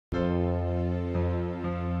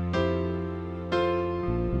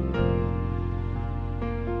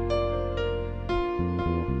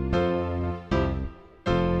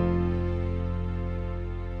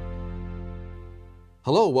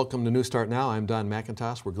Hello, welcome to New Start Now. I'm Don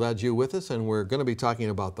McIntosh. We're glad you're with us, and we're going to be talking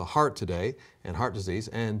about the heart today and heart disease.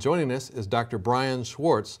 And joining us is Dr. Brian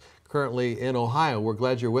Schwartz, currently in Ohio. We're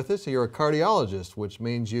glad you're with us. You're a cardiologist, which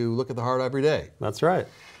means you look at the heart every day. That's right.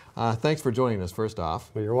 Thanks for joining us, first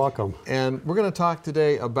off. Well, you're welcome. And we're going to talk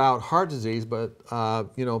today about heart disease, but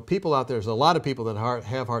you know, people out there's a lot of people that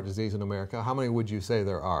have heart disease in America. How many would you say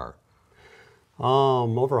there are?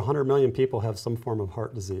 Over 100 million people have some form of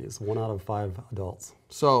heart disease, 1 out of 5 adults.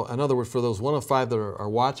 So, in other words, for those 1 of 5 that are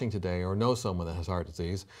watching today or know someone that has heart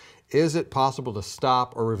disease, is it possible to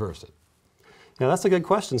stop or reverse it? Yeah, that's a good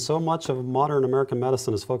question. So much of modern American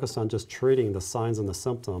medicine is focused on just treating the signs and the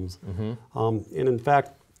symptoms. And in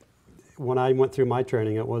fact, when I went through my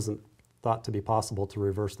training, it wasn't thought to be possible to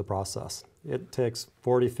reverse the process. It takes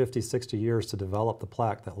 40, 50, 60 years to develop the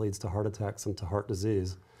plaque that leads to heart attacks and to heart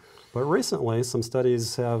disease. But recently, some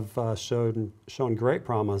studies have shown great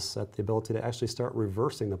promise at the ability to actually start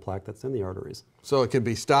reversing the plaque that's in the arteries. So it can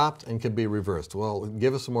be stopped and can be reversed. Well,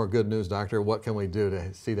 give us some more good news, doctor. What can we do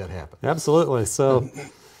to see that happen? Absolutely. So,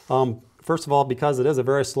 first of all, because it is a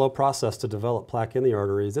very slow process to develop plaque in the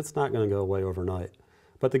arteries, it's not going to go away overnight.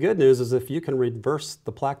 But the good news is if you can reverse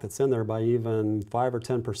the plaque that's in there by even 5 or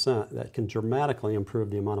 10%, that can dramatically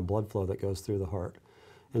improve the amount of blood flow that goes through the heart.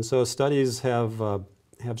 And so studies have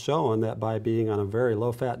shown that by being on a very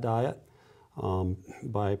low-fat diet,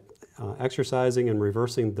 by exercising and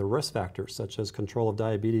reversing the risk factors such as control of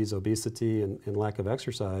diabetes, obesity, and lack of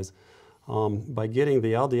exercise, by getting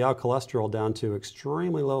the LDL cholesterol down to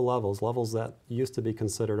extremely low levels that used to be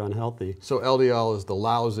considered unhealthy. So LDL is the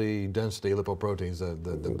lousy density lipoproteins,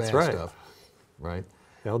 the bad stuff, right?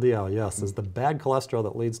 LDL, yes, is the bad cholesterol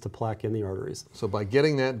that leads to plaque in the arteries. So by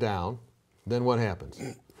getting that down, then what happens?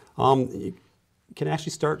 You can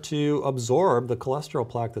actually start to absorb the cholesterol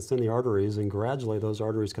plaque that's in the arteries, and gradually those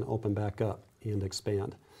arteries can open back up and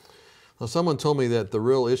expand. Well, someone told me that the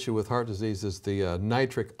real issue with heart disease is the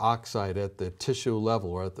nitric oxide at the tissue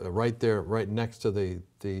level, or at right there, right next to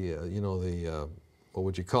what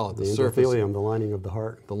would you call it? The endothelium, the lining of the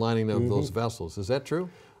heart. The lining of those vessels. Is that true?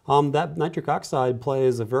 That nitric oxide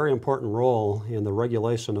plays a very important role in the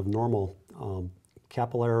regulation of normal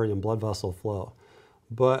capillary and blood vessel flow.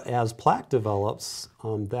 But as plaque develops,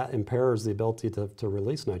 that impairs the ability to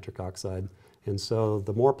release nitric oxide. And so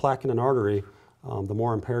the more plaque in an artery, the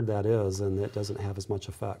more impaired that is, and it doesn't have as much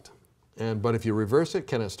effect. But if you reverse it,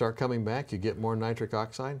 can it start coming back? You get more nitric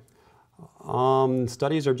oxide?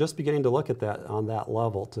 Studies are just beginning to look at that on that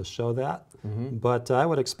level to show that. But I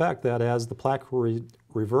would expect that as the plaque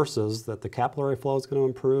reverses, that the capillary flow is going to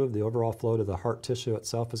improve, the overall flow to the heart tissue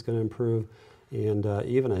itself is going to improve, and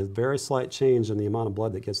even a very slight change in the amount of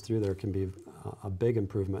blood that gets through there can be a big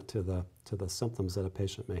improvement to the symptoms that a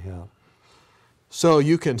patient may have. So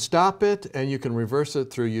you can stop it and you can reverse it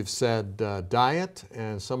through, you've said, diet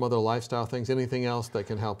and some other lifestyle things. Anything else that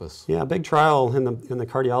can help us? Yeah, a big trial in the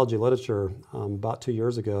cardiology literature about 2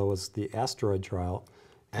 years ago was the ASTEROID trial.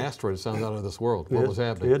 ASTEROID sounds out of this world. What was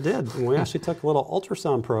happening? It did. And we actually took little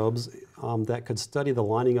ultrasound probes that could study the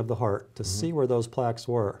lining of the heart to see where those plaques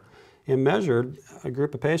were, and measured a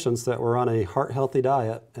group of patients that were on a heart-healthy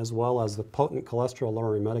diet as well as the potent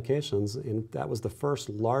cholesterol-lowering medications, and that was the first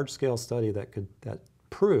large-scale study that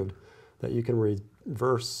proved that you can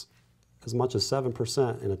reverse as much as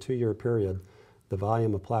 7% in a 2-year period the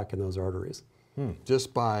volume of plaque in those arteries.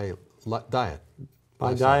 Just by diet?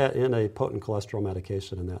 By diet and a potent cholesterol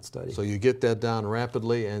medication in that study. So you get that down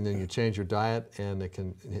rapidly, and then you change your diet, and it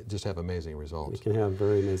can just have amazing results. It can have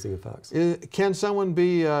very amazing effects. Can someone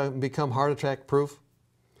become heart attack proof?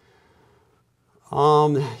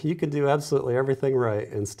 You can do absolutely everything right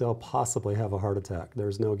and still possibly have a heart attack.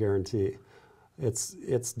 There's no guarantee.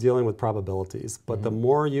 It's dealing with probabilities. But the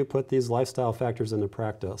more you put these lifestyle factors into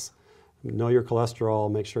practice, know your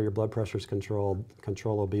cholesterol, make sure your blood pressure is controlled,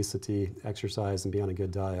 control obesity, exercise, and be on a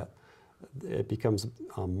good diet, it becomes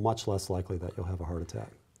much less likely that you'll have a heart attack.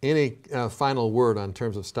 Any final word on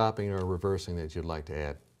terms of stopping or reversing that you'd like to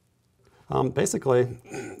add? Basically,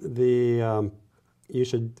 you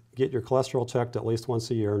should get your cholesterol checked at least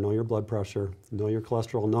once a year, know your blood pressure, know your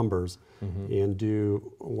cholesterol numbers, and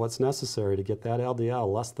do what's necessary to get that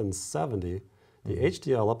LDL less than 70, the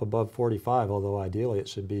HDL up above 45, although ideally it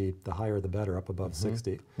should be the higher the better, up above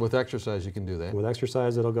 60. With exercise you can do that? With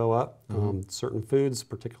exercise it'll go up. Certain foods,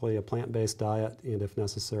 particularly a plant-based diet, and if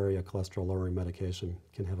necessary a cholesterol-lowering medication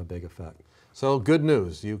can have a big effect. So good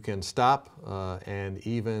news, you can stop and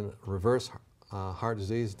even reverse heart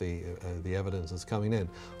disease. The evidence is coming in.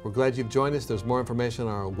 We're glad you've joined us. There's more information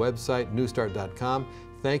on our website, newstart.com.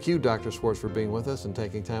 Thank you, Dr. Schwartz, for being with us and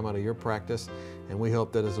taking time out of your practice. And we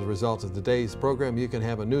hope that as a result of today's program, you can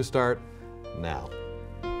have a new start now.